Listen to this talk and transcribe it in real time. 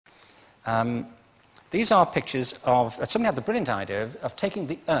These are pictures of... somebody had the brilliant idea of taking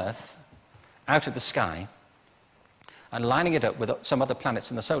the Earth out of the sky and lining it up with some other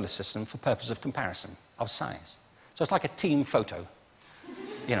planets in the solar system for purpose of comparison, of size. So it's like a team photo,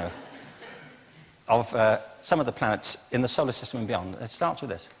 you know, of some of the planets in the solar system and beyond. It starts with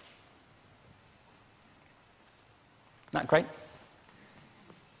this. Isn't that great?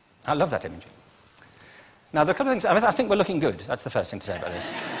 I love that image. Now, there are a couple of things... I think we're looking good. That's the first thing to say about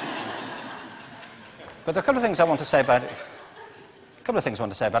this. But there are a couple of things I want to say about it.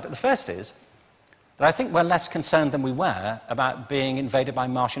 The first is that I think we're less concerned than we were about being invaded by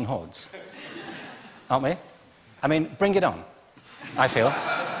Martian hordes. Aren't we? I mean, bring it on, I feel.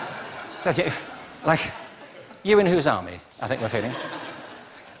 Don't you? Like, you in whose army, I think we're feeling.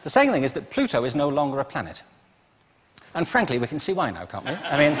 The second thing is that Pluto is no longer a planet. And frankly, we can see why now, can't we?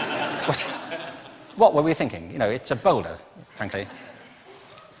 I mean, what were we thinking? You know, it's a boulder, frankly.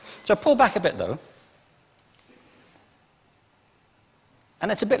 So pull back a bit, though.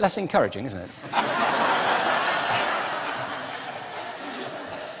 And it's a bit less encouraging, isn't it?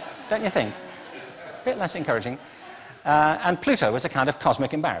 Don't you think? A bit less encouraging. And Pluto is a kind of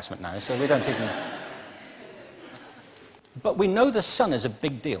cosmic embarrassment now, so we don't even... But we know the Sun is a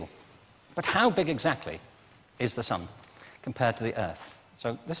big deal. But how big exactly is the Sun compared to the Earth?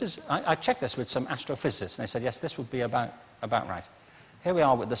 So this is... I checked this with some astrophysicists, and they said, yes, this would be about right. Here we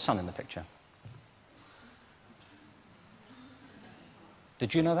are with the Sun in the picture.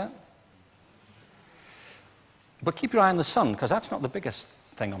 Did you know that? But keep your eye on the Sun, because that's not the biggest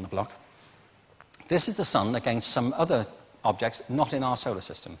thing on the block. This is the Sun against some other objects not in our solar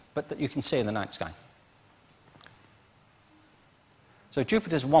system, but that you can see in the night sky. So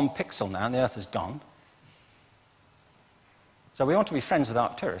Jupiter's 1 pixel now, and the Earth is gone. So we want to be friends with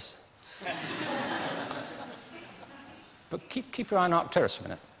Arcturus. But keep your eye on Arcturus for a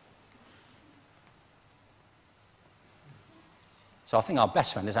minute. So I think our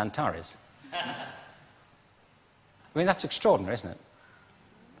best friend is Antares. I mean, that's extraordinary, isn't it?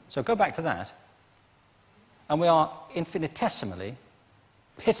 So go back to that. And we are infinitesimally,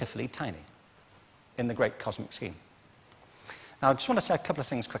 pitifully tiny in the great cosmic scheme. Now, I just want to say a couple of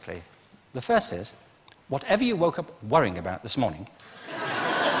things quickly. The first is, whatever you woke up worrying about this morning,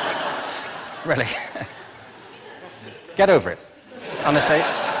 really, get over it, honestly.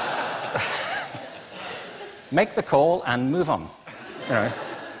 Make the call and move on. You know.